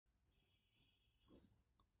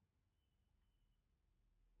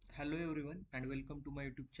Hello everyone and welcome to my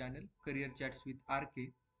YouTube channel Career Chats with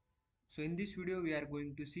RK. So in this video we are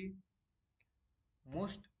going to see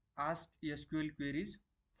most asked SQL queries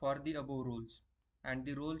for the above roles, and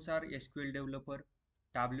the roles are SQL Developer,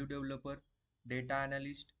 Tableau Developer, Data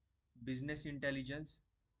Analyst, Business Intelligence,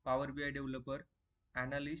 Power BI Developer,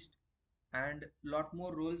 Analyst, and lot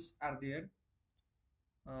more roles are there.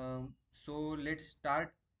 So let's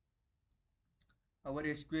start our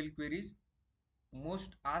SQL queries,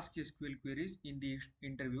 most asked SQL queries in the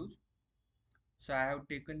interviews. So I have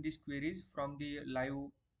taken these queries from the live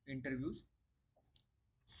interviews.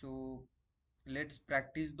 So let's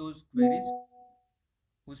practice those queries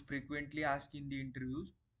who's frequently asked in the interviews.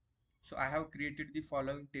 So I have created the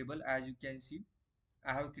following table. As you can see,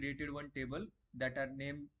 I have created one table that are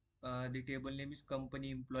named, the table name is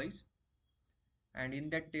company employees, and in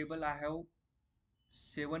that table I have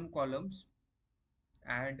 7 columns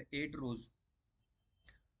and 8 rows.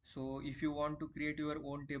 So if you want to create your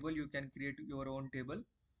own table, you can create your own table.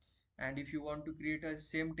 And if you want to create a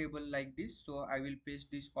same table like this, so I will paste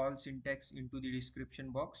this all syntax into the description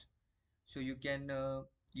box, so you can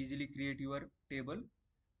easily create your table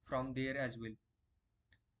from there as well.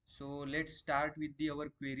 So let's start with our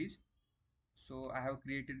queries. So I have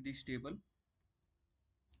created this table,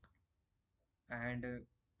 and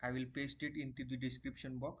I will paste it into the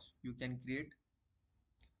description box. You can create.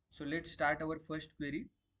 So let's start our first query,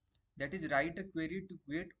 that is write a query to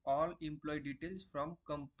get all employee details from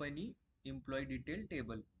company employee detail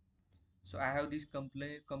table. So I have this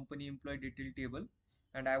company employee detail table,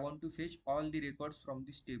 and I want to fetch all the records from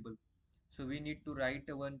this table. So we need to write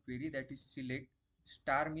a one query, that is select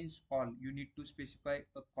star means all. You need to specify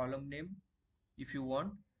a column name if you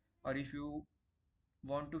want, or if you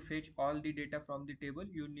want to fetch all the data from the table,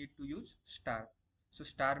 you need to use star. So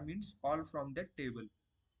star means all from that table.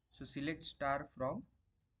 So select star from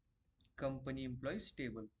company employees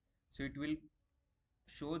table. So it will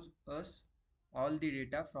shows us all the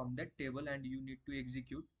data from that table, and you need to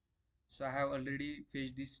execute. So I have already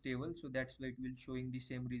fetched this table, so that's why it will showing the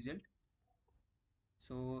same result.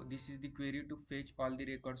 So this is the query to fetch all the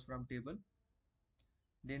records from table.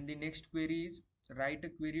 Then the next query is write a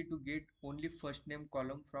query to get only first name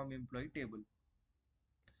column from employee table.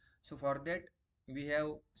 So for that we have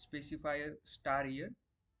specify a star here.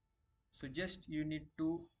 So just you need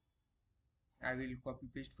to, I will copy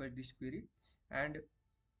paste first this query, and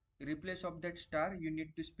replace of that star you need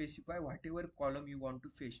to specify whatever column you want to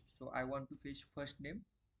fetch. So I want to fetch first name,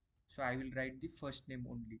 so I will write the first name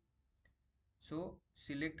only. So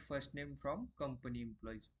select first name from company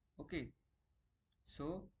employees. Okay,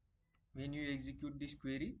 so when you execute this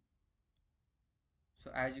query,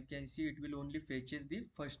 so as you can see, it will only fetches the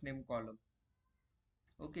first name column.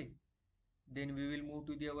 Okay, then we will move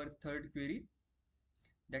to our third query,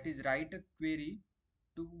 that is write a query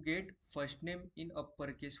to get first name in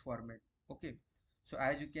uppercase format. Okay, so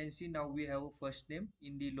as you can see, now we have a first name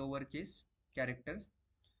in the lowercase characters.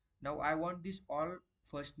 Now I want this all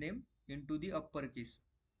first name into the uppercase.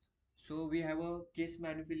 So we have a case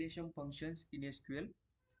manipulation functions in SQL,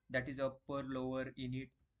 that is upper, lower, init.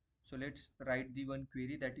 So let's write the one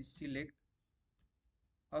query, that is select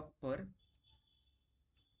upper.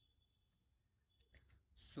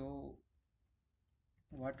 So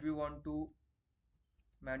what we want to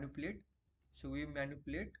manipulate, so we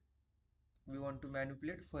want to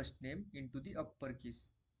manipulate first name into the uppercase.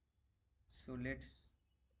 So let's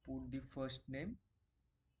put the first name,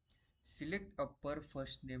 select upper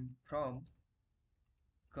first name from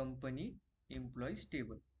company employees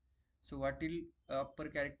table. So what will upper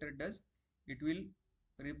character does, it will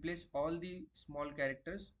replace all the small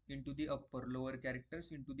characters into the upper, lower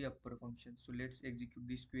characters into the upper function. So let's execute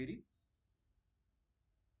this query.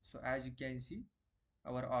 So as you can see,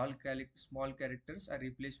 our all small characters are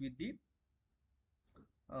replaced with the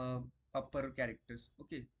uh, upper characters.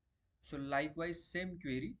 Okay, so likewise same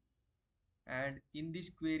query, and in this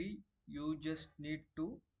query you just need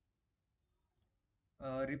to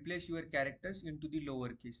replace your characters into the lower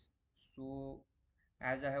case. So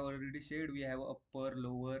as I have already said, we have upper,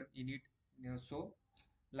 lower, init. So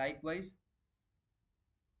likewise,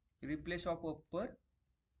 replace of upper,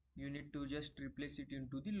 you need to just replace it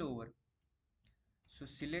into the lower. So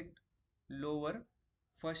select lower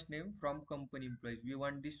first name from company employees. We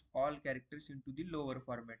want this all characters into the lower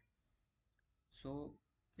format. So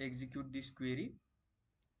execute this query,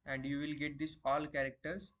 and you will get this all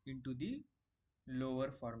characters into the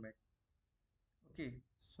lower format. Okay,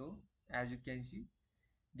 so as you can see,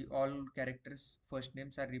 the all characters first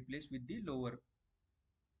names are replaced with the lower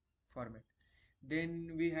format.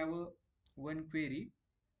 Then we have a one query,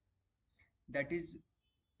 that is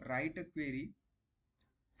write a query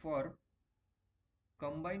for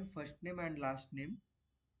combine first name and last name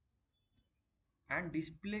and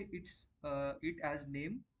display it as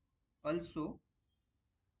name. Also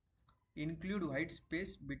include white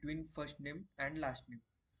space between first name and last name.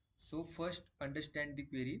 So first understand the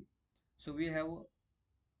query. So we have,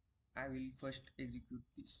 I will first execute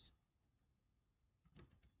this.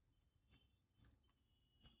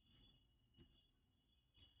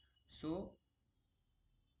 So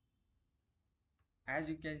as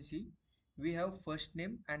you can see, we have first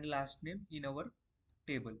name and last name in our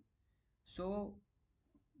table. So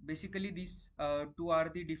basically these two are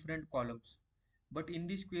the different columns, but in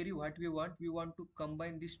this query what we want to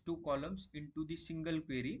combine these two columns into the single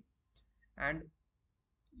query and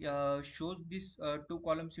shows these two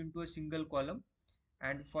columns into a single column,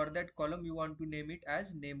 and for that column we want to name it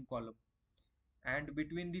as name column, and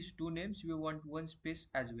between these two names we want one space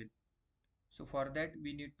as well. So for that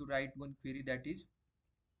we need to write one query, that is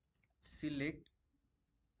select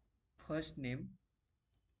first name.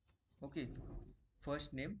 Okay,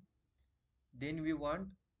 first name, then we want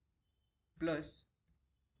plus,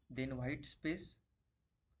 then white space,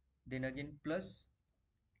 then again plus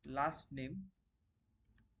last name.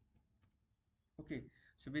 Okay,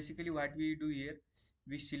 so basically what we do here,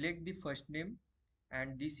 we select the first name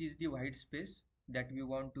and this is the white space that we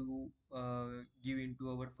want to give into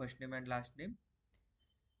our first name and last name.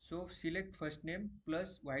 So select first name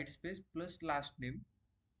plus white space plus last name.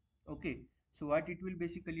 Okay, so what it will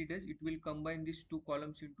basically does, it will combine these two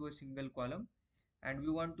columns into a single column, and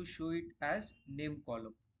we want to show it as name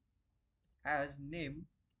column, as name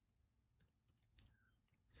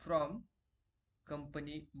from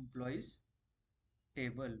company employees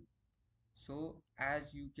table. So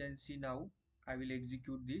as you can see now, I will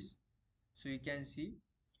execute this. So you can see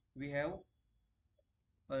we have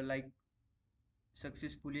like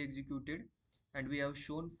successfully executed, and we have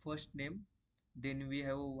shown first name, then we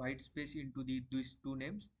have a white space into these two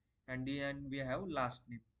names, and then we have last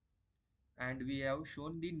name, and we have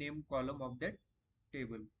shown the name column of that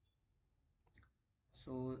table.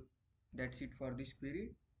 So that's it for this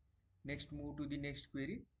query. Next, move to the next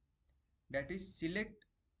query, that is select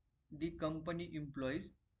the company employees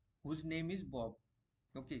whose name is Bob.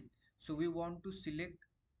 Okay, so we want to select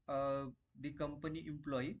the company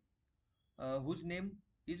employee whose name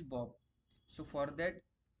is Bob. So for that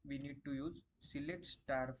we need to use select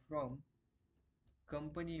star from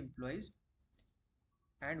company employees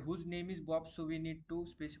and whose name is Bob. So we need to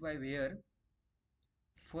specify where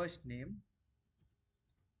first name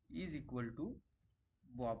is equal to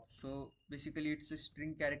Bob. So basically it's a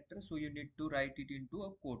string character, so you need to write it into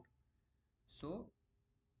a quote. So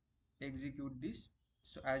execute this.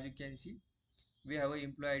 So as you can see, we have a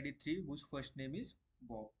employee ID 3 whose first name is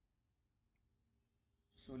Bob.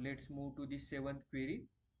 So let's move to the seventh query,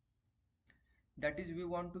 that is we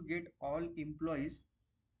want to get all employees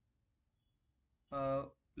uh,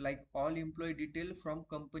 like all employee detail from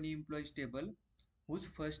company employees table whose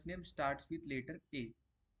first name starts with letter A.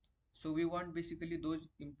 So we want basically those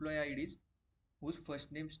employee IDs whose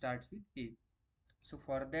first name starts with A. So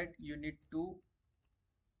for that you need to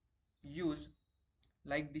use,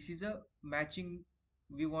 like this is a matching,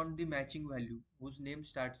 we want the matching value whose name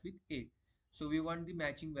starts with A. So we want the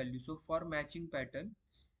matching value. So for matching pattern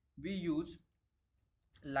we use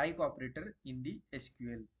like operator in the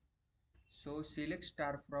SQL. So select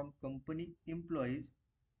star from company employees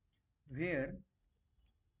where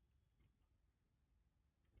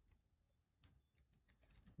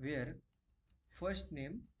first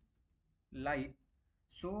name like.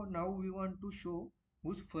 So now we want to show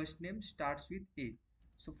whose first name starts with A.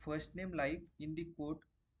 So first name like, in the quote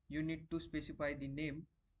you need to specify the name,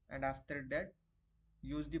 and after that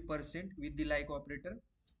use the percent with the like operator,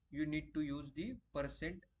 you need to use the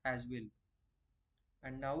percent as well.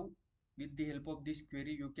 And now with the help of this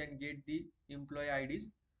query you can get the employee IDs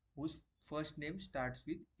whose first name starts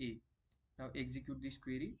with A. Now execute this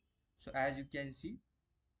query. So as you can see,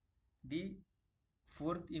 the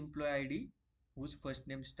fourth employee ID whose first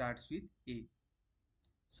name starts with A.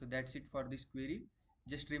 So that's it for this query.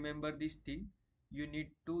 Just remember this thing, you need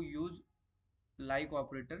to use like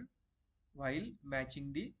operator while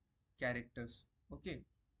matching the characters. Okay,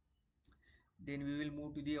 then we will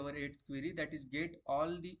move to the our eighth query, that is get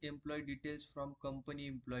all the employee details from company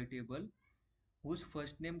employee table whose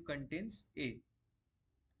first name contains A.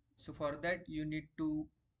 So for that you need to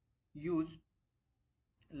use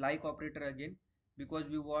like operator again, because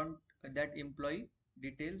we want that employee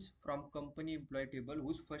details from company employee table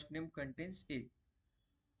whose first name contains A.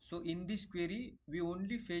 So in this query we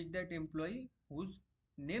only fetch that employee whose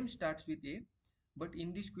name starts with A, but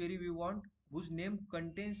in this query we want whose name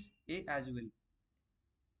contains A as well.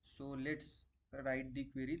 So let's write the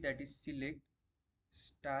query, that is select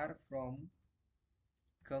star from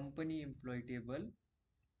company employee table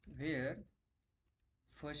where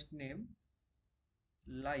first name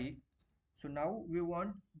like. So now we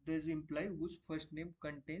want this employee whose first name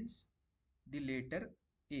contains the letter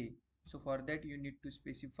A. So for that you need to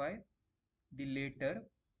specify the letter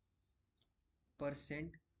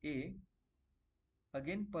percent %A,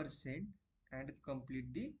 again percent, and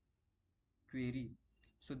complete the query.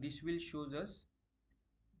 So this will shows us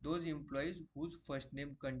those employees whose first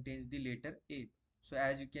name contains the letter A. So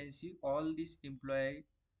as you can see, all these employee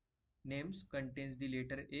names contains the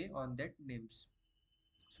letter A on that names.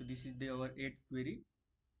 So this is our eighth query.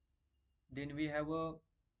 Then we have a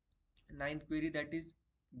ninth query, that is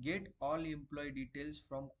get all employee details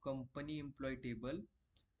from company employee table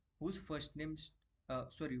whose first name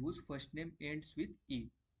whose first name ends with E.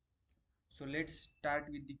 So let's start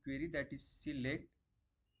with the query, that is select.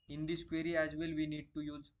 In this query as well we need to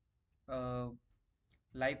use uh,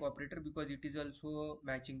 like operator because it is also a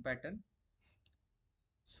matching pattern.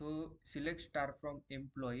 So select star from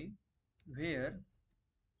employee where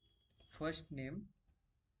first name.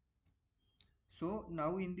 So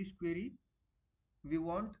now in this query we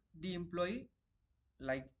want the employee,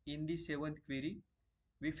 like in the seventh query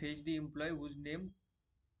we fetch the employee whose name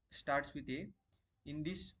starts with A. In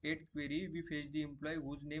this eighth query we fetch the employee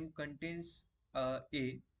whose name contains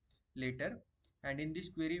A letter, and in this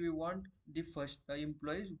query we want the first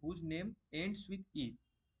employees whose name ends with E.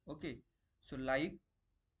 Okay, so like,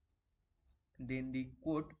 then the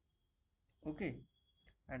quote, okay,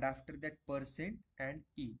 and after that percent and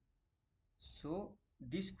E. So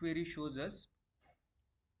this query shows us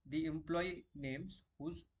the employee names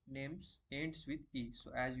whose names ends with E.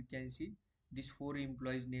 So as you can see, these four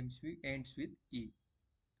employees names ends with E.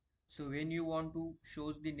 So when you want to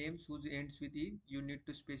show the names whose ends with E, you need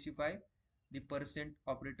to specify the percent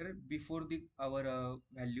operator before the our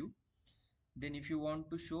value. Then if you want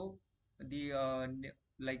to show the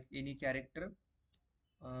like any character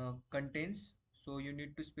contains, so you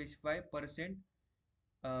need to specify percent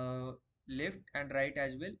uh, left and right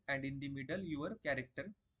as well, and in the middle your character.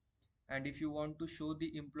 And if you want to show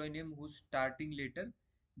the employee name whose starting letter,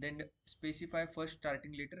 then specify first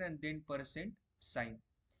starting letter and then percent sign,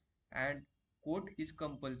 and quote is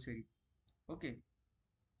compulsory. Okay,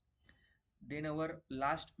 then our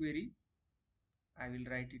last query, I will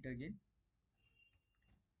write it again.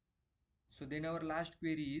 So then our last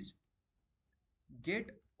query is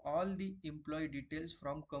get all the employee details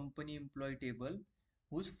from company employee table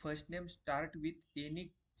whose first name start with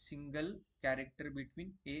any single character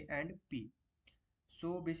between A and P.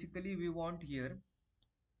 So basically we want here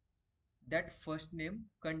that first name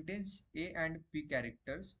contains A and P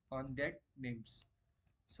characters on that names.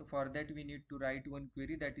 So for that we need to write one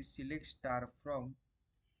query, that is select star from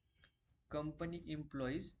company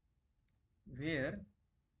employees where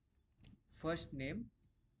first name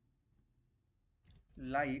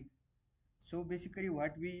like. So basically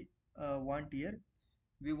what we want here,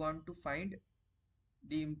 we want to find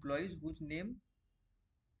the employees whose name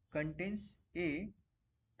contains A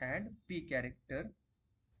and P character,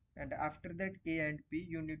 and after that A and P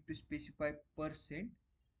you need to specify percent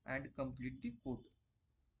and complete the code.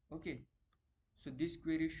 Okay, so this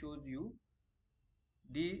query shows you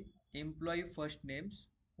the employee first names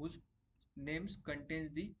whose names contains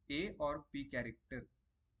the A or P character.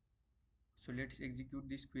 So let's execute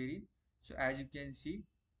this query. So as you can see,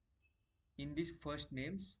 in these first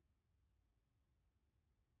names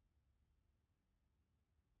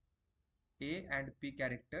A and P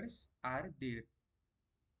characters are there.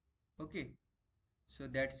 Okay, so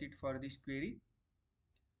that's it for this query,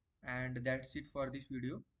 and that's it for this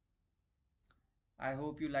video. I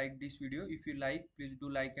hope you like this video. If you like, please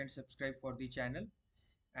do like and subscribe for the channel.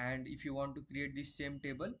 And if you want to create this same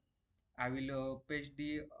table, I will paste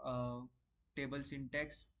the table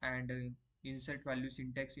syntax and insert value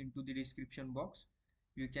syntax into the description box.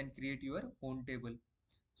 You can create your own table.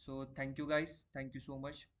 So thank you guys. Thank you so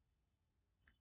much.